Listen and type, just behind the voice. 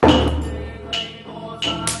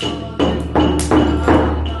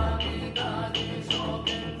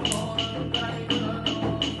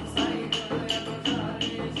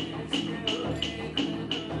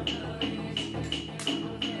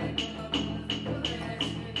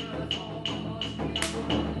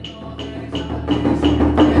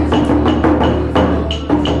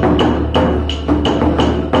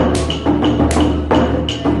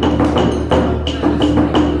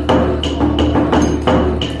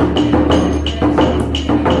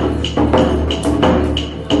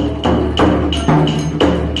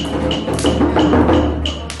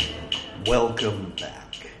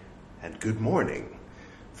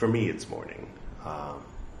For me, it's morning.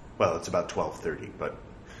 Well, it's about 12:30, but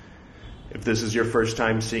if this is your first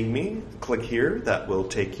time seeing me, click here. That will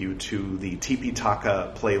take you to the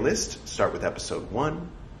Tipiṭaka playlist. Start with episode 1.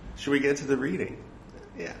 Should we get to the reading?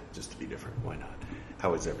 Yeah, just to be different. Why not?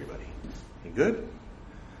 How is everybody? You good?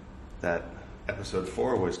 That episode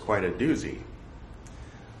 4 was quite a doozy.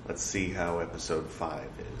 Let's see how episode 5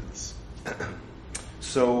 is.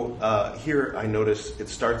 So here I notice it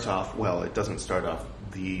starts off, well, it doesn't start off.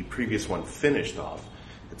 The previous one finished off.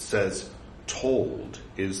 It says, told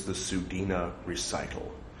is the Sudina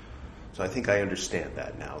recital. So I think I understand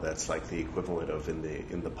that now. That's like the equivalent of in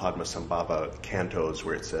the Padmasambhava cantos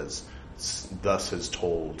where it says, thus is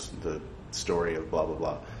told the story of blah, blah,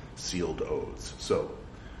 blah, sealed oaths.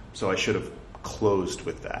 So I should have closed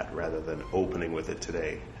with that rather than opening with it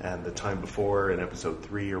today. And the time before in episode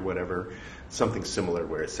 3 or whatever, something similar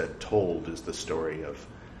where it said told is the story of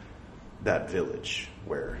that village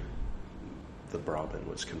where the Brahmin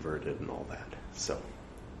was converted and all that. So,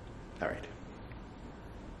 all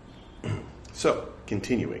right. So,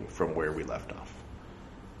 continuing from where we left off.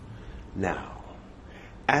 Now,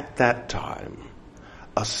 at that time,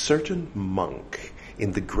 a certain monk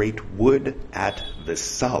in the great wood at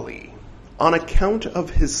Vesali, on account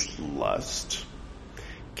of his lust,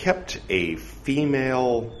 kept a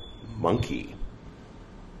female monkey.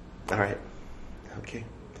 All right. Okay.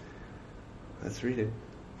 Let's read it.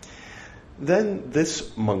 Then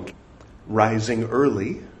this monk, rising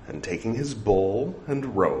early and taking his bowl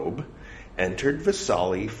and robe, entered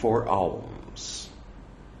Vesali for alms.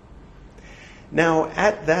 Now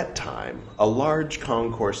at that time, a large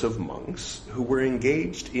concourse of monks who were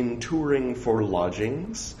engaged in touring for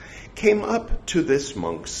lodgings came up to this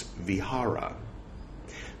monk's vihara.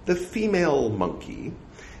 The female monkey,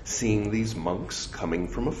 seeing these monks coming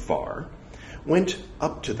from afar, went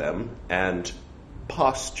up to them and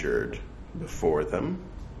postured before them.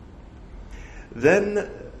 Then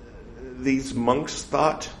these monks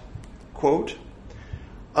thought, quote,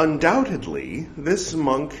 undoubtedly this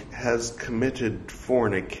monk has committed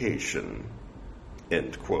fornication,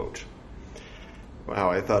 end quote.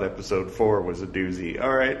 Wow, I thought episode 4 was a doozy.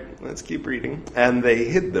 All right, let's keep reading. And they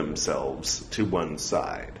hid themselves to one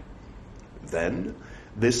side. Then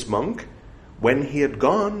this monk, when he had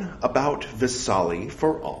gone about Vesali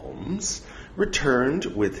for alms, returned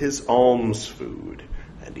with his alms food,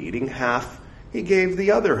 and eating half, he gave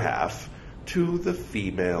the other half to the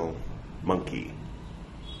female monkey.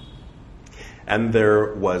 And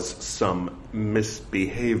there was some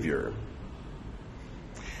misbehavior.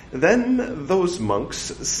 Then those monks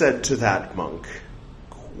said to that monk,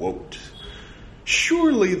 quote,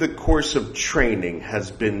 surely the course of training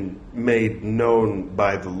has been made known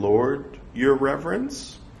by the Lord, your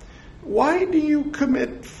reverence? Why do you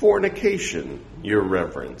commit fornication, your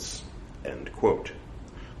reverence? End quote.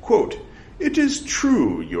 Quote, it is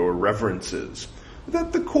true, your reverences,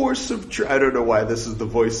 that the course of I don't know why this is the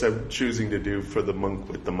voice I'm choosing to do for the monk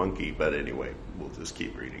with the monkey, but anyway, we'll just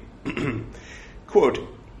keep reading. Quote,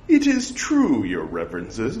 it is true, your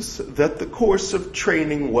reverences, that the course of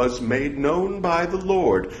training was made known by the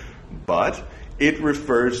Lord, but it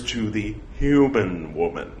refers to the human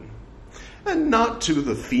woman, and not to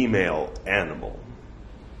the female animal.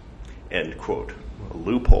 End quote. A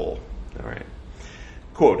loophole. All right.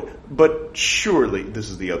 Quote, but surely, this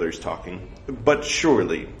is the others talking, but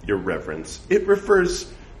surely, your reverence, it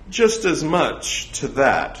refers just as much to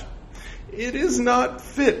that. It is not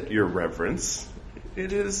fit, your reverence.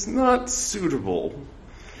 It is not suitable.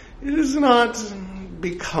 It is not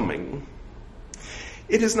becoming.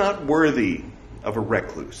 It is not worthy of a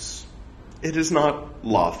recluse. It is not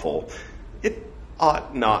lawful. It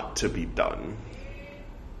ought not to be done.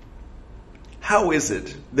 How is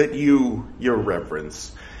it that you, your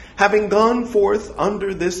reverence, having gone forth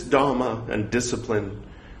under this Dhamma and discipline,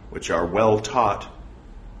 which are well taught,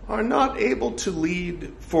 are not able to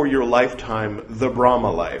lead for your lifetime the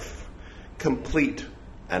Brahma life, complete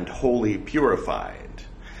and wholly purified?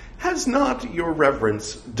 Has not your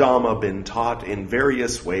reverence Dhamma been taught in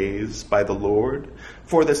various ways by the Lord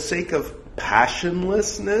for the sake of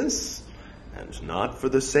passionlessness and not for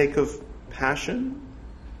the sake of passion?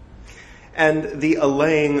 And the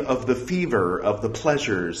allaying of the fever of the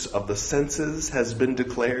pleasures of the senses has been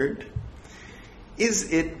declared?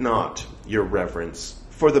 Is it not, your reverence,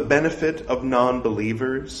 for the benefit of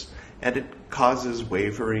non-believers, and it causes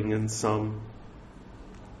wavering in some?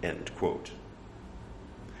 End quote.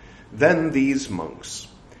 Then these monks,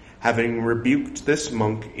 having rebuked this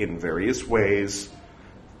monk in various ways,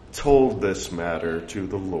 told this matter to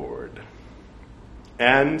the Lord.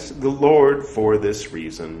 And the Lord, for this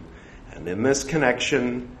reason, And in this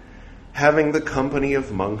connection, having the company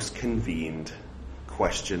of monks convened,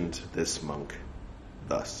 questioned this monk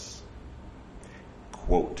thus,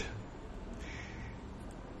 quote,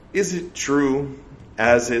 "Is it true,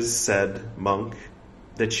 as is said, monk,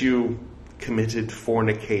 that you committed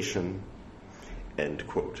fornication?" End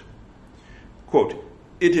quote. Quote,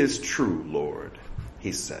 "It is true, Lord,"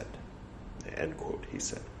 he said. End quote, he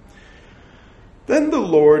said. Then the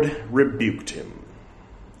Lord rebuked him,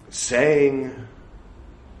 saying,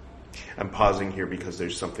 I'm pausing here because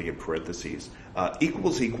there's something in parentheses,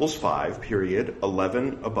 equals 5, period,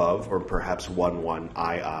 11 above, or perhaps 1,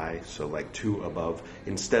 I, so like 2 above.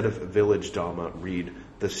 Instead of village Dhamma, read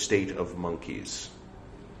the state of monkeys.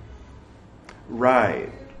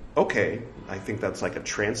 Right. Okay. I think that's like a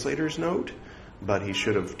translator's note, but he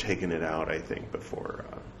should have taken it out, I think, before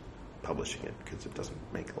publishing it, because it doesn't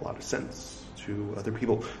make a lot of sense to other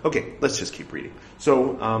people. Okay, let's just keep reading.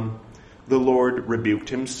 So, the Lord rebuked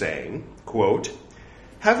him, saying, quote,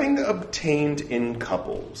 "Having obtained in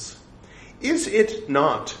couples, is it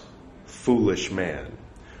not, foolish man,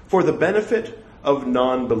 for the benefit of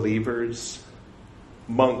non-believers,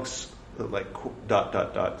 monks," like ...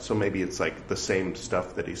 so maybe it's like the same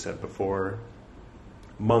stuff that he said before,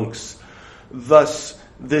 "monks, thus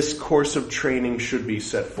this course of training should be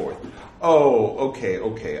set forth." Oh,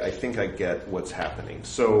 okay, I think I get what's happening.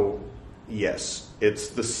 So, yes, it's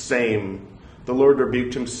the same. The Lord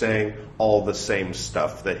rebuked him, saying all the same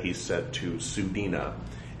stuff that he said to Sudina,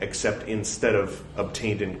 except instead of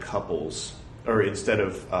obtained in couples, or instead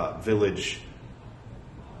of village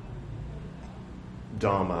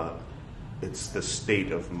Dhamma, it's the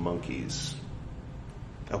state of monkeys.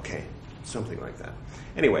 Okay, something like that.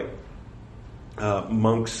 Anyway,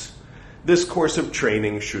 monks, this course of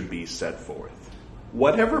training should be set forth.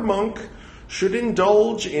 Whatever monk should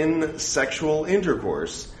indulge in sexual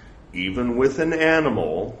intercourse, even with an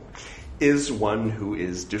animal, is one who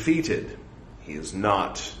is defeated. He is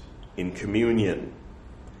not in communion.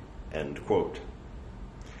 End quote.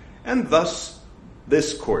 And thus,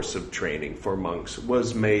 this course of training for monks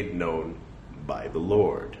was made known by the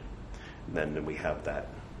Lord. And then we have that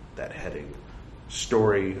heading,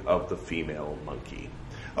 story of the female monkey.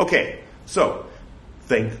 Okay, so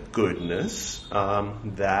thank goodness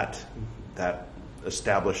that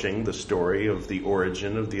establishing the story of the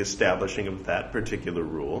origin of the establishing of that particular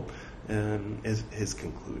rule is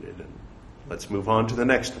concluded. And let's move on to the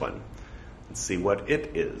next one and see what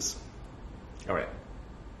it is. All right.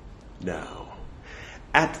 Now,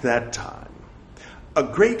 at that time, a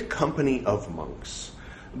great company of monks,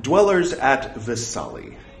 dwellers at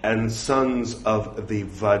Vesali, and sons of the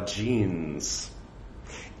Vajins,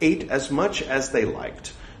 ate as much as they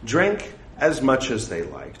liked, drank as much as they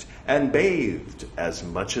liked, and bathed as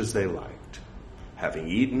much as they liked. Having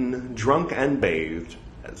eaten, drunk, and bathed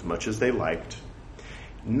as much as they liked,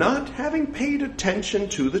 not having paid attention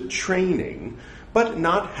to the training, but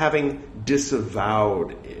not having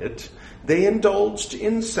disavowed it, they indulged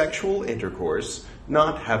in sexual intercourse,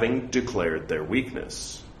 not having declared their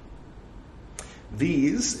weakness.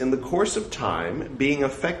 These, in the course of time, being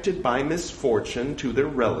affected by misfortune to their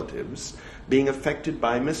relatives, being affected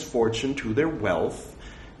by misfortune to their wealth,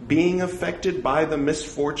 being affected by the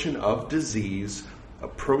misfortune of disease,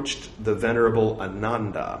 approached the Venerable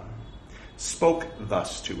Ananda, spoke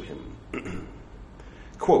thus to him.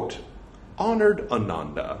 Quote, "Honored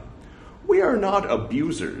Ananda, we are not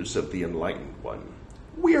abusers of the Enlightened One.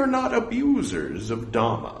 We are not abusers of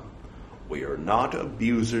Dhamma. We are not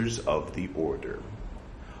abusers of the order.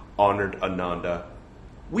 Honored Ananda,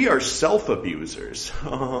 we are self-abusers."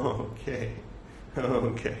 Okay.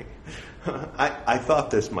 I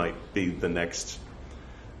thought this might be the next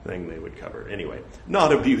thing they would cover. Anyway,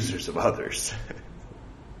 not abusers of others.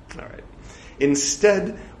 All right.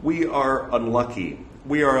 Instead, we are unlucky.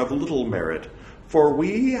 We are of little merit, for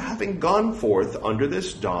we, having gone forth under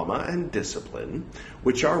this Dhamma and discipline,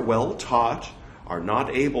 which are well taught, are not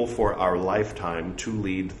able for our lifetime to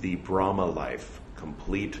lead the Brahma life,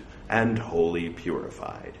 complete and wholly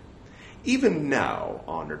purified. Even now,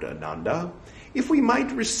 honored Ananda, if we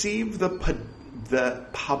might receive the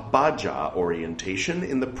Pabhaja orientation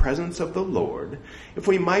in the presence of the Lord, if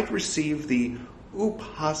we might receive the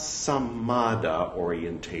Upasamada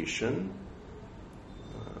orientation.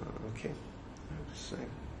 Okay.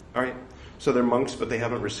 All right. So they're monks, but they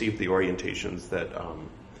haven't received the orientations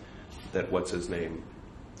that what's his name,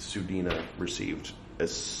 Sudina, received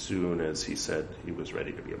as soon as he said he was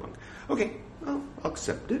ready to be a monk. Okay, I'll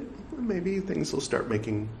accept it. Maybe things will start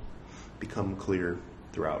become clear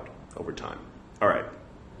throughout over time. All right.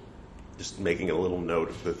 Just making a little note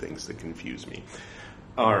of the things that confuse me.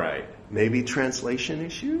 All right. Maybe translation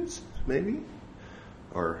issues? Maybe?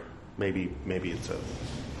 Or maybe it's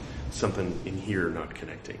something in here not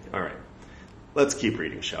connecting. All right. Let's keep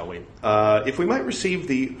reading, shall we? If we might receive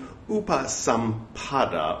the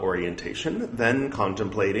upasampada orientation, then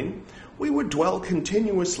contemplating, we would dwell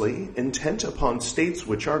continuously, intent upon states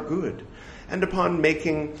which are good, and upon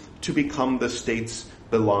making to become the states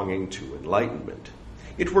belonging to enlightenment.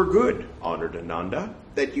 It were good, honored Ananda,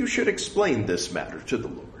 that you should explain this matter to the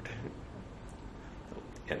Lord.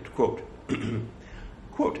 End quote.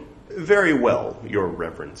 Quote, very well, your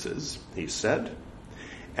reverences, he said.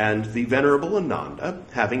 And the Venerable Ananda,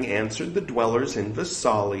 having answered the dwellers in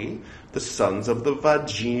Vesali, the sons of the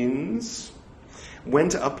Vajins,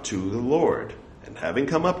 went up to the Lord. And having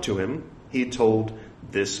come up to him, he told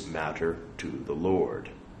this matter to the Lord.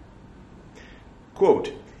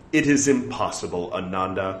 Quote, it is impossible,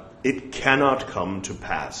 Ananda, it cannot come to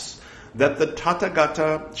pass, that the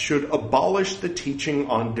Tathagata should abolish the teaching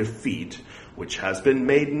on defeat, which has been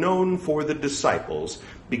made known for the disciples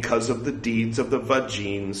because of the deeds of the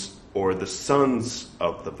Vajins or the sons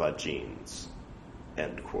of the Vajins.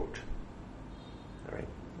 End quote. All right,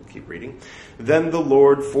 we'll keep reading. Then the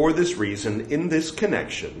Lord, for this reason, in this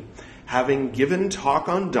connection, having given talk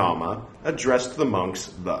on Dhamma, addressed the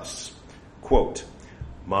monks thus, quote,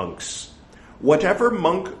 monks, whatever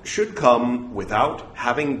monk should come without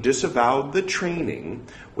having disavowed the training,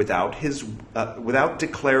 without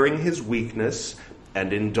declaring his weakness,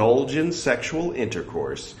 and indulge in sexual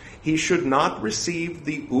intercourse, he should not receive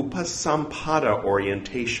the upasampada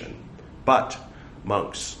orientation. But,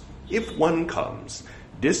 monks, if one comes,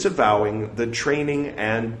 disavowing the training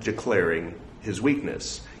and declaring his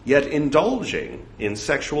weakness, yet indulging in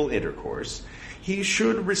sexual intercourse, he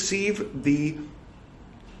should receive the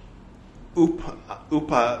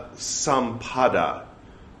upasampada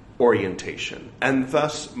orientation, and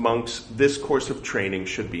thus, monks, this course of training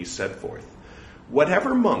should be set forth.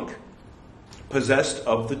 Whatever monk possessed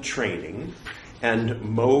of the training and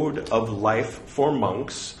mode of life for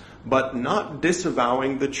monks, but not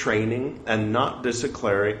disavowing the training and not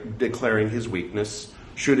declaring his weakness,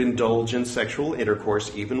 should indulge in sexual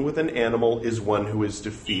intercourse even with an animal, is one who is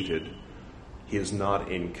defeated. He is not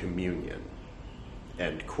in communion.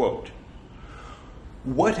 End quote.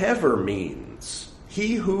 Whatever means,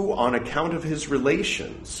 he who, on account of his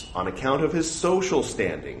relations, on account of his social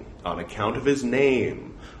standing, on account of his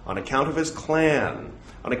name, on account of his clan,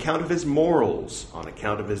 on account of his morals, on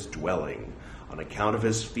account of his dwelling, on account of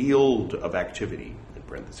his field of activity, in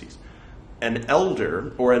parentheses, an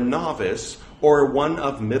elder or a novice or one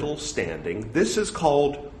of middle standing, this is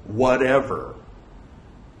called whatever.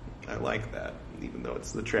 I like that, even though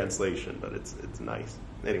it's the translation, but it's nice.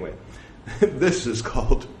 Anyway, this is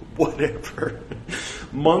called whatever.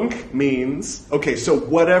 Monk means, okay, so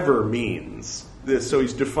whatever means this, so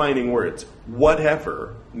he's defining words.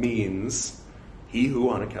 Whatever means he who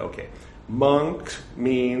on account, okay. Monk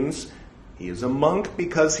means he is a monk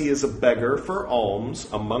because he is a beggar for alms,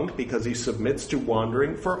 a monk because he submits to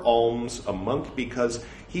wandering for alms, a monk because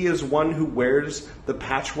he is one who wears the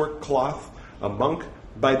patchwork cloth, a monk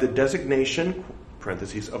by the designation,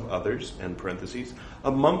 parentheses, of others, end parentheses,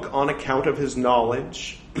 a monk on account of his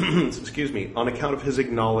knowledge, on account of his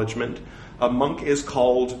acknowledgement. A monk is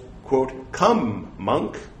called, quote, come,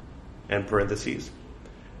 monk, end parentheses.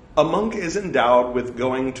 A monk is endowed with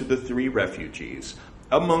going to the 3 refuges.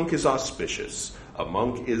 A monk is auspicious. A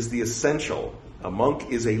monk is the essential. A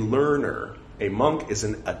monk is a learner. A monk is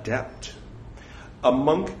an adept. A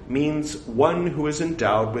monk means one who is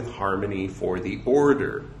endowed with harmony for the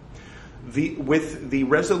order, with the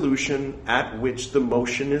resolution at which the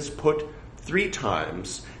motion is put 3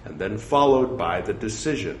 times and then followed by the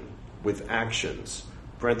decision, with actions,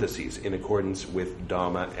 parentheses, in accordance with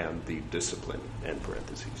Dhamma and the discipline, end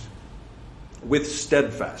parentheses, with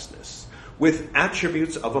steadfastness, with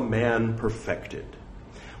attributes of a man perfected.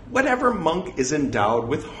 Whatever monk is endowed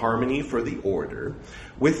with harmony for the order,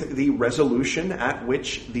 with the resolution at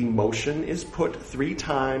which the motion is put 3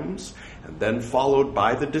 times, and then followed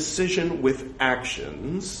by the decision with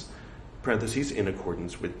actions, parentheses, in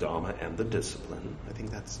accordance with Dhamma and the discipline. I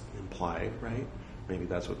think that's implied, right? Maybe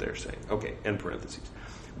that's what they're saying. Okay, end parentheses.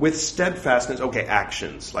 With steadfastness, okay,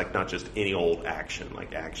 actions, like not just any old action,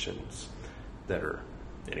 like actions that are,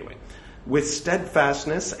 anyway. With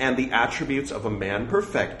steadfastness and the attributes of a man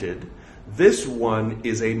perfected, this one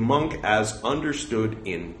is a monk as understood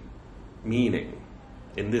in meaning,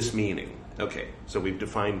 in this meaning. Okay, so we've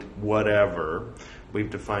defined whatever,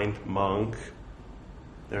 we've defined monk,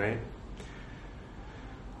 all right?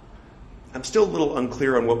 I'm still a little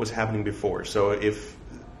unclear on what was happening before, so if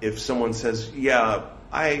someone says, yeah,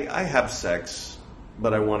 I have sex,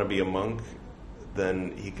 but I want to be a monk,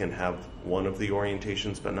 then he can have one of the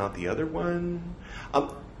orientations but not the other one.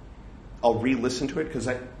 I'll re-listen to it because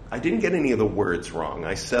I didn't get any of the words wrong.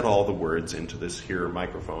 I said all the words into this here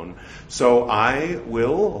microphone. So I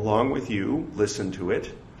will, along with you, listen to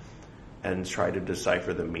it and try to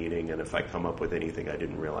decipher the meaning. And if I come up with anything I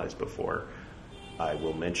didn't realize before, I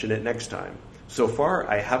will mention it next time. So far,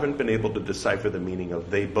 I haven't been able to decipher the meaning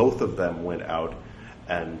of both of them went out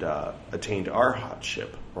and attained arhatship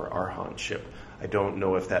or arhantship. I don't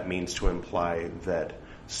know if that means to imply that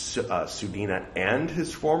Sudina and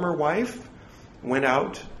his former wife went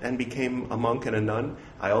out and became a monk and a nun.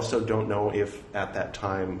 I also don't know if at that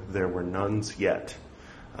time there were nuns yet.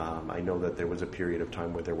 I know that there was a period of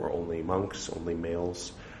time where there were only monks, only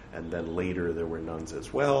males, and then later there were nuns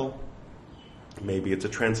as well. Maybe it's a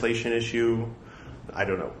translation issue. I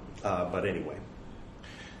don't know. But anyway,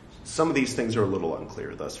 some of these things are a little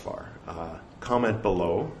unclear thus far. Comment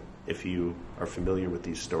below if you are familiar with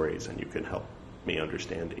these stories and you can help me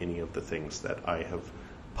understand any of the things that I have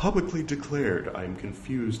publicly declared I'm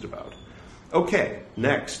confused about. Okay,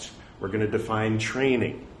 next, we're going to define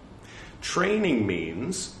training. Training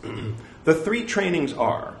means the three trainings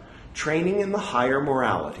are training in the higher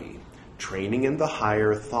morality, training in the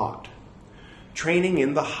higher thought, training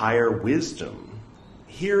in the higher wisdom.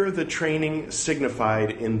 Here, the training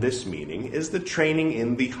signified in this meaning is the training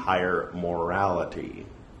in the higher morality.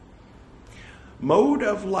 Mode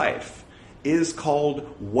of life is called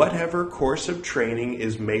whatever course of training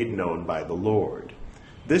is made known by the Lord.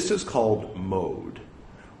 This is called mode.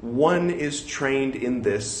 One is trained in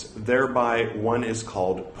this, thereby one is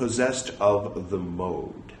called possessed of the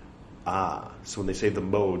mode. So when they say the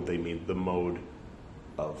mode, they mean the mode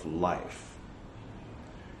of life.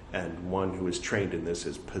 And one who is trained in this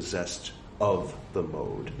is possessed of the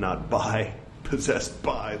mode, not by, possessed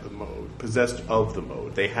by the mode, possessed of the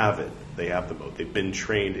mode. They have it. They have the mode. They've been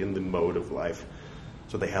trained in the mode of life,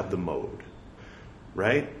 so they have the mode,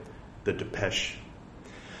 right? The depeche.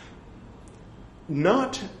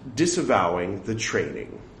 Not disavowing the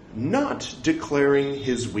training, not declaring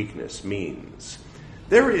his weakness means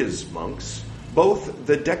there is, monks, both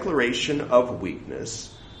the declaration of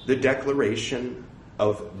weakness, the declaration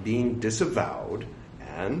of being disavowed,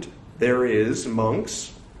 and there is,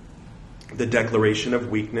 monks, the declaration of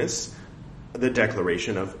weakness, the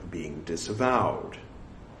declaration of being disavowed.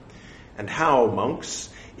 And how, monks,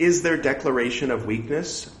 is their declaration of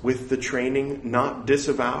weakness with the training not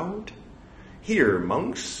disavowed? Here,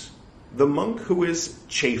 monks, the monk who is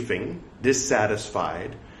chafing,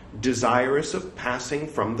 dissatisfied, desirous of passing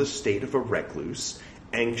from the state of a recluse,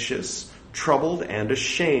 anxious, troubled, and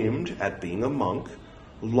ashamed at being a monk,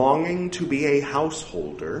 longing to be a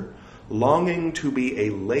householder, longing to be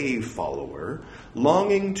a lay follower,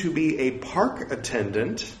 longing to be a park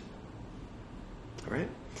attendant, all right?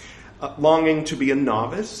 Longing to be a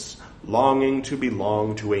novice, longing to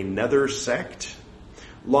belong to another sect,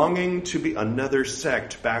 longing to be another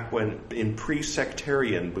sect back when in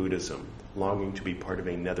pre-sectarian Buddhism, longing to be part of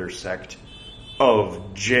another sect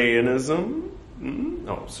of Jainism.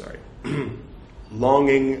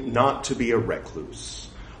 Longing not to be a recluse,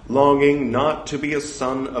 longing not to be a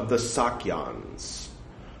son of the Sakyans.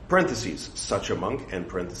 Parentheses, such a monk, and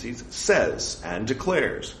parentheses, says and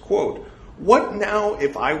declares, quote, what now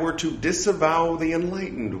if I were to disavow the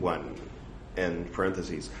enlightened one? End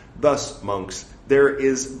parentheses. Thus, monks, there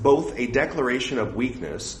is both a declaration of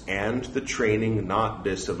weakness and the training not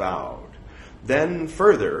disavowed. Then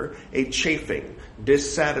further, a chafing,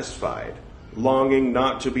 dissatisfied, longing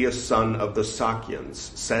not to be a son of the Sakyans,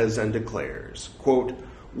 says and declares, quote,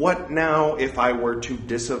 what now if I were to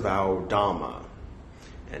disavow Dhamma?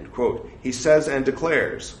 End quote. He says and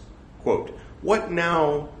declares, quote, what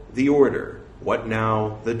now the order? What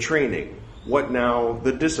now the training? What now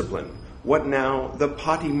the discipline? What now the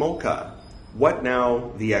patimokkha? What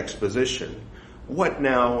now the exposition? What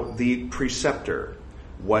now the preceptor?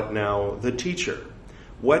 What now the teacher?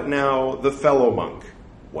 What now the fellow monk?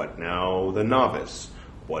 What now the novice?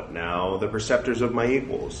 What now the preceptors of my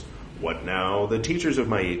equals? What now the teachers of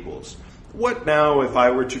my equals? What now if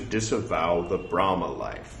I were to disavow the Brahma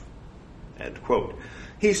life? End quote.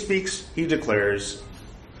 He speaks, he declares,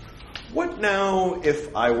 what now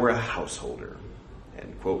if I were a householder?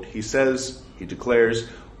 End quote. He says, he declares,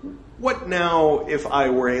 what now if I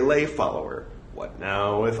were a lay follower? What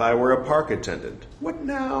now if I were a park attendant? What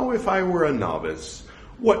now if I were a novice?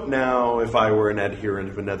 What now if I were an adherent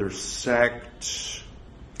of another sect?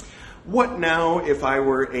 What now if I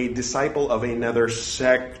were a disciple of another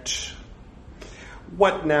sect?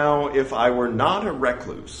 What now if I were not a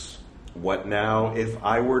recluse? What now if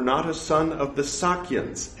I were not a son of the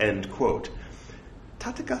Sakyans? End quote.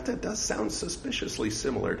 Tathagata does sound suspiciously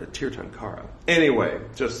similar to Tirthankara. Anyway,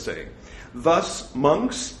 just saying. Thus,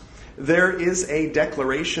 monks, there is a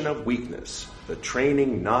declaration of weakness, the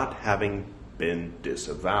training not having been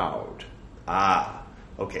disavowed.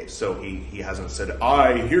 Okay, so he hasn't said,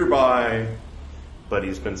 I hereby, but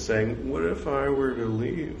he's been saying, what if I were to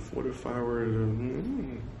leave? What if I were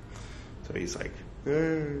to... So he's like,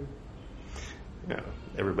 Yeah,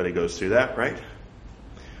 everybody goes through that, right?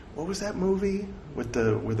 What was that movie where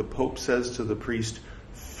the Pope says to the priest,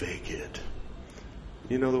 fake it?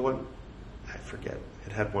 You know the one? I forget.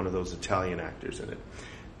 It had one of those Italian actors in it.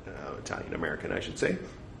 Italian-American, I should say.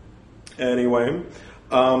 Anyway,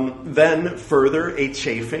 then further, a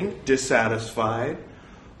chafing, dissatisfied,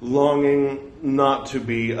 longing not to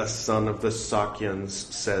be a son of the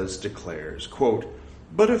Sakyans, declares, quote,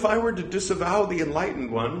 but if I were to disavow the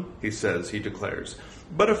enlightened one, he declares,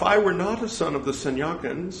 but if I were not a son of the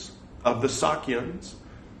Sakyans,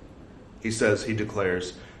 he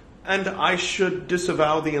declares, and I should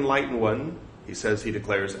disavow the enlightened one, he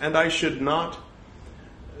declares, and I should not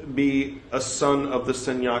be a son of the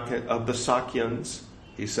Sakyans,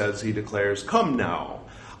 he declares, come now,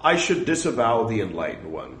 I should disavow the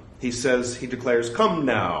enlightened one. He declares, come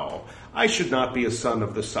now, I should not be a son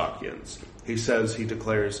of the Sakyans. He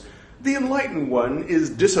declares, the enlightened one is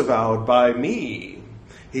disavowed by me.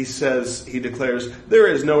 He declares, there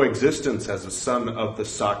is no existence as a son of the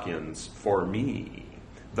Sakyans for me.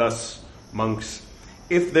 Thus, monks,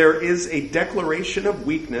 if there is a declaration of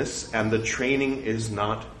weakness and the training is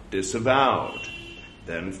not disavowed,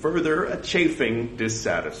 then further a chafing,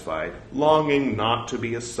 dissatisfied, longing not to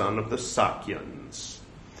be a son of the Sakyans.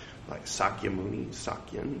 Like Sakyamuni,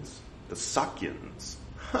 Sakyans, the Sakyans.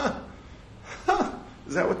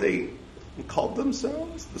 Is that what they called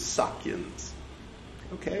themselves? The Sakyans.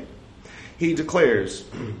 Okay. He declares,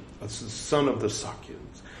 as the son of the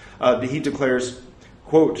Sakyans, he declares,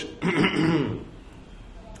 quote,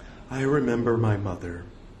 I remember my mother.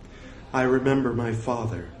 I remember my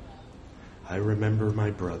father. I remember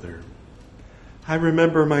my brother. I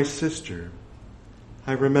remember my sister.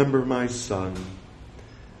 I remember my son.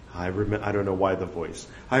 I don't know why the voice.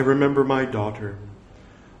 I remember my daughter.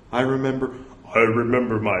 I remember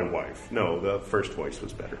my wife. No, the first voice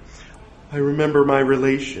was better. I remember my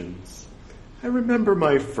relations. I remember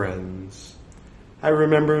my friends. I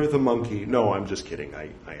remember the monkey. No, I'm just kidding. I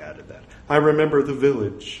added that. I remember the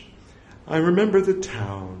village. I remember the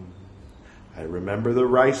town. I remember the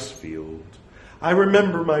rice field. I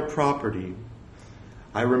remember my property.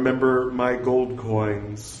 I remember my gold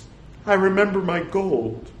coins. I remember my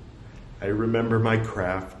gold. I remember my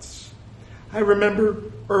crafts. I remember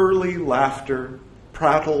early laughter,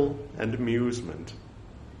 prattle, and amusement.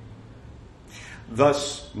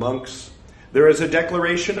 Thus, monks, there is a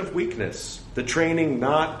declaration of weakness, the training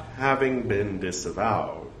not having been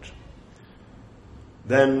disavowed.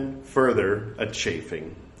 Then, further, a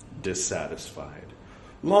chafing, dissatisfied,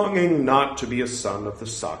 longing not to be a son of the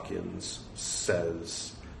Sakyans,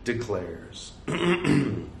 declares,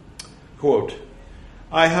 quote,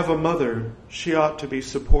 I have a mother, she ought to be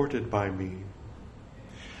supported by me.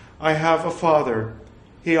 I have a father,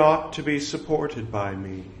 he ought to be supported by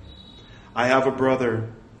me. I have a brother,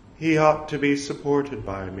 he ought to be supported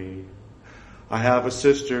by me. I have a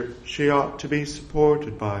sister, she ought to be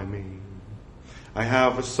supported by me. I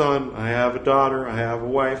have a son, I have a daughter, I have a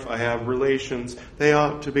wife, I have relations, they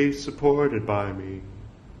ought to be supported by me.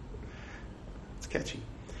 It's catchy.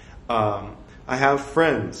 I have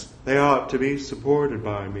friends, they ought to be supported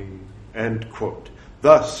by me. End quote.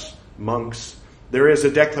 Thus, monks, there is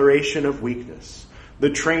a declaration of weakness,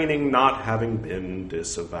 the training not having been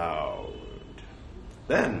disavowed.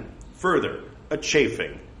 Then, further, a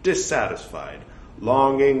chafing, dissatisfied,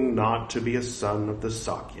 longing not to be a son of the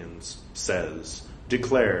Sakyans,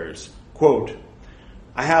 declares, quote,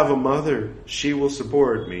 I have a mother, she will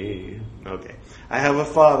support me. Okay. I have a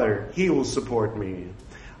father, he will support me.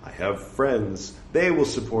 I have friends, they will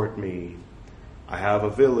support me. I have a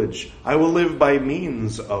village, I will live by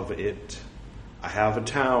means of it. I have a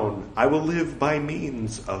town, I will live by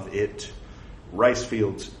means of it. Rice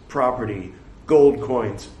fields, property, gold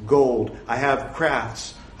coins, gold. I have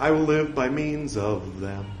crafts, I will live by means of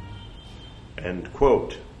them. End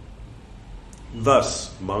quote.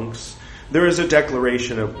 Thus, monks, there is a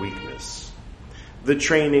declaration of weakness, the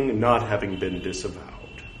training not having been disavowed.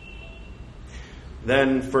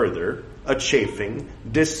 Then further, a chafing,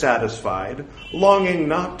 dissatisfied, longing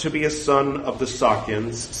not to be a son of the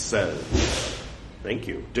Sakyans,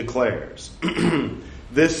 declares,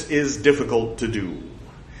 this is difficult to do.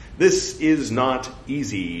 This is not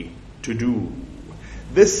easy to do.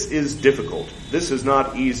 This is difficult. This is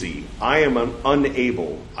not easy. I am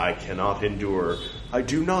unable. I cannot endure. I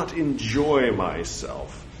do not enjoy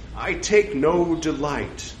myself. I take no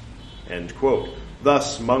delight. End quote.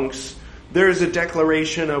 Thus, monks, there is a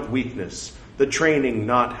declaration of weakness, the training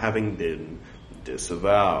not having been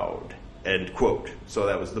disavowed. End quote. So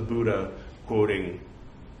that was the Buddha quoting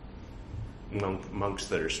monks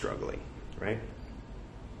that are struggling, right?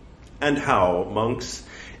 And how, monks,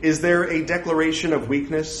 is there a declaration of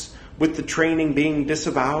weakness with the training being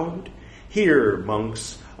disavowed? Here,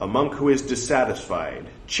 monks, a monk who is dissatisfied,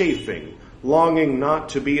 chafing, longing not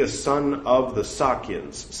to be a son of the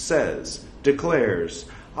Sakyans, says, declares,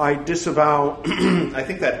 I disavow... I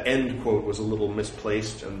think that end quote was a little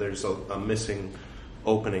misplaced, and there's a missing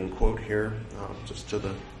opening quote here, just to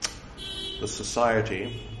the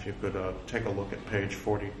society. If you could take a look at page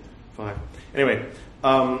 45. Anyway,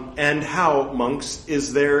 and how, monks,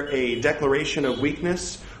 is there a declaration of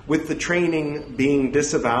weakness with the training being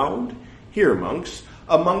disavowed? Here, monks,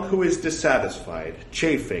 a monk who is dissatisfied,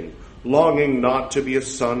 chafing, longing not to be a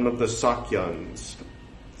son of the Sakyans,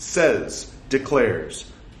 says,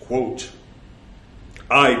 declares, quote,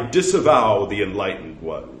 I disavow the enlightened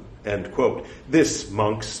one, end quote. This,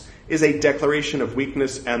 monks, is a declaration of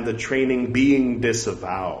weakness and the training being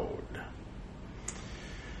disavowed.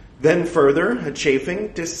 Then further, a chafing,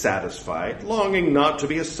 dissatisfied, longing not to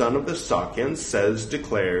be a son of the Sakyans, says,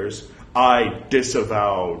 declares, I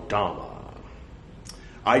disavow Dhamma.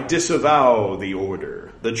 I disavow the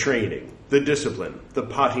order, the training, the discipline, the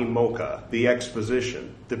patimokkha, the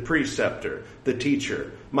exposition, the preceptor, the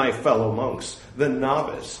teacher, my fellow monks, the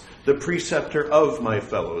novice, the preceptor of my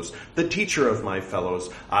fellows, the teacher of my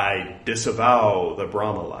fellows. I disavow the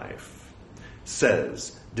Brahma life.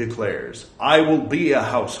 Says, declares, I will be a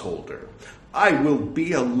householder. I will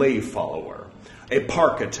be a lay follower, a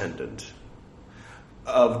park attendant,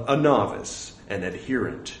 of a novice, an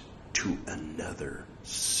adherent to another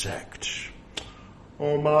sect.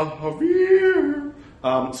 Oh, Mahavir.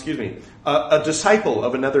 A disciple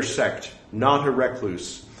of another sect, not a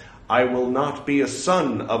recluse. I will not be a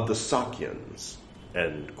son of the Sakyans.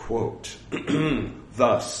 End quote.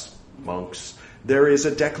 Thus, monks, there is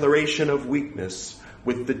a declaration of weakness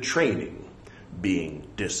with the training being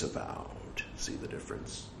disavowed. See the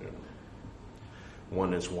difference? Yeah.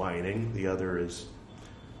 One is whining, the other is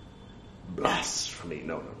blasphemy.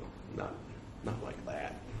 No, not like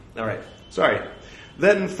that. All right, sorry.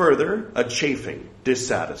 Then further, a chafing,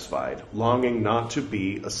 dissatisfied, longing not to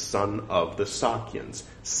be a son of the Sakyans,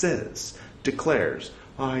 says, declares,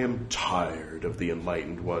 I am tired of the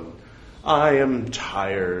enlightened one. I am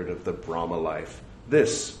tired of the Brahma life.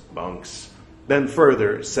 This, monks. Then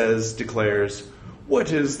further says, declares,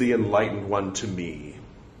 what is the enlightened one to me?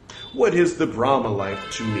 What is the Brahma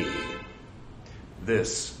life to me?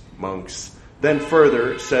 This, monks. Then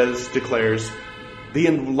further says, declares, the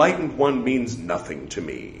enlightened one means nothing to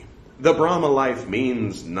me. The Brahma life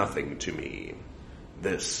means nothing to me.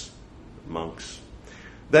 This, monks.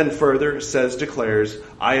 Then further says, declares,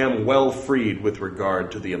 I am well freed with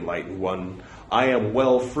regard to the enlightened one. I am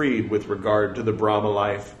well freed with regard to the Brahma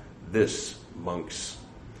life. This, monks. ...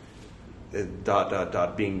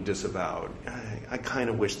 being disavowed. I kind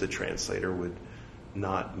of wish the translator would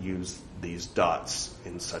not use these dots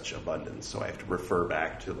in such abundance, so I have to refer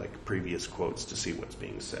back to like previous quotes to see what's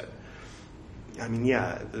being said. I mean,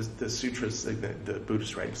 yeah, the sutras, the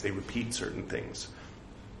Buddhist writings, they repeat certain things,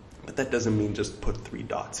 but that doesn't mean just put 3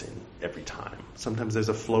 dots in every time. Sometimes there's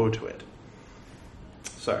a flow to it.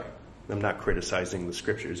 Sorry, I'm not criticizing the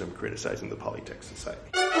scriptures, I'm criticizing the Pali Text Society.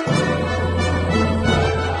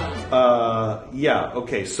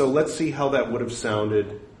 Okay, so let's see how that would have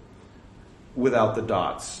sounded without the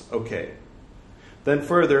dots. Okay. Then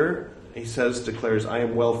further, he says, declares, I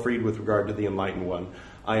am well freed with regard to the enlightened one.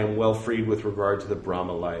 I am well freed with regard to the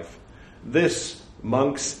Brahma life. This,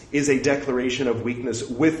 monks, is a declaration of weakness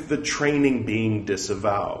with the training being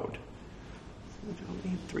disavowed. You don't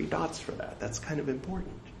need 3 dots for that. That's kind of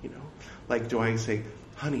important, you know. Like, do I say,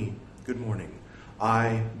 honey, good morning.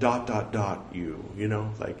 I ... you, you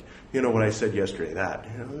know, like, you know what I said yesterday, that.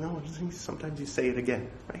 You know, no, sometimes you say it again,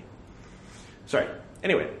 right? Sorry.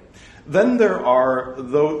 Anyway, then there are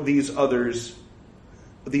these other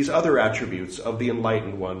attributes of the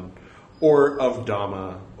enlightened one, or of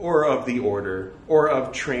Dhamma, or of the order, or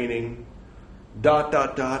of training. ...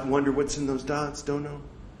 Wonder what's in those dots. Don't know.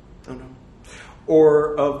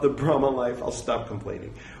 or of the Brahma life, I'll stop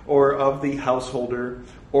complaining, or of the householder,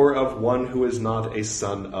 or of one who is not a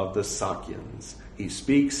son of the Sakyans. He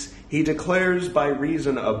speaks, he declares by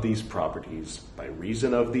reason of these properties, by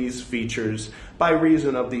reason of these features, by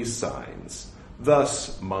reason of these signs.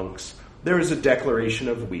 Thus, monks, there is a declaration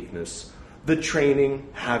of weakness, the training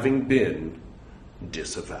having been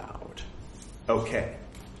disavowed. Okay,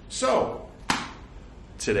 so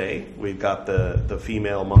today we've got the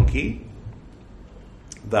female monkey.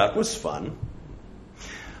 That was fun.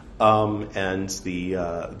 And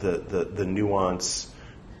the nuance.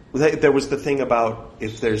 There was the thing about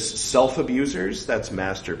if there's self-abusers, that's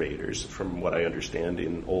masturbators, from what I understand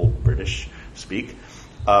in old British speak.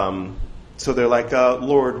 So they're like,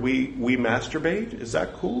 Lord, we masturbate? Is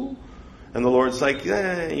that cool? And the Lord's like,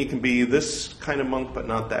 you can be this kind of monk, but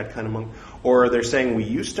not that kind of monk. Or they're saying we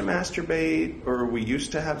used to masturbate, or we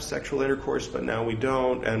used to have sexual intercourse, but now we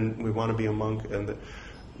don't, and we want to be a monk. And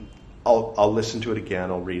I'll listen to it again,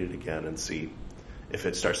 I'll read it again, and see if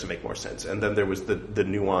it starts to make more sense. And then there was the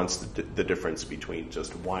nuance, the difference between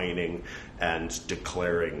just whining and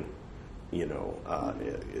declaring,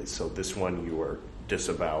 so this one you are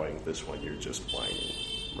disavowing, this one you're just whining,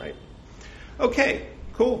 right? Okay,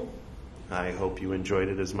 cool. I hope you enjoyed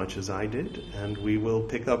it as much as I did, and we will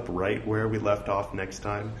pick up right where we left off next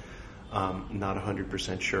time. Not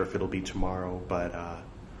 100% sure if it'll be tomorrow, but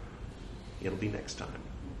it'll be next time.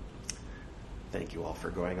 Thank you all for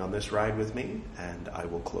going on this ride with me, and I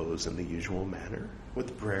will close in the usual manner with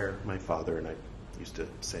the prayer my father and I used to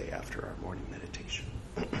say after our morning meditation.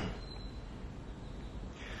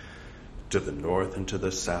 To the north and to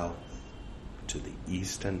the south, to the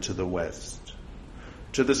east and to the west,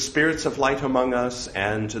 to the spirits of light among us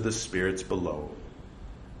and to the spirits below,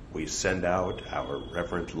 we send out our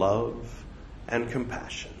reverent love and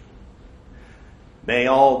compassion. May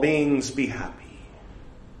all beings be happy.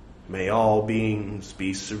 May all beings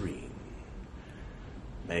be serene.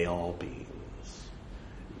 May all beings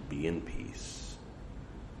be in peace.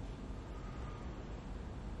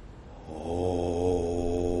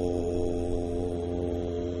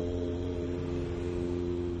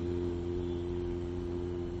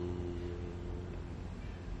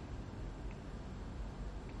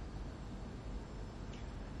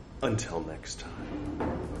 Until next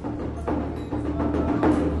time.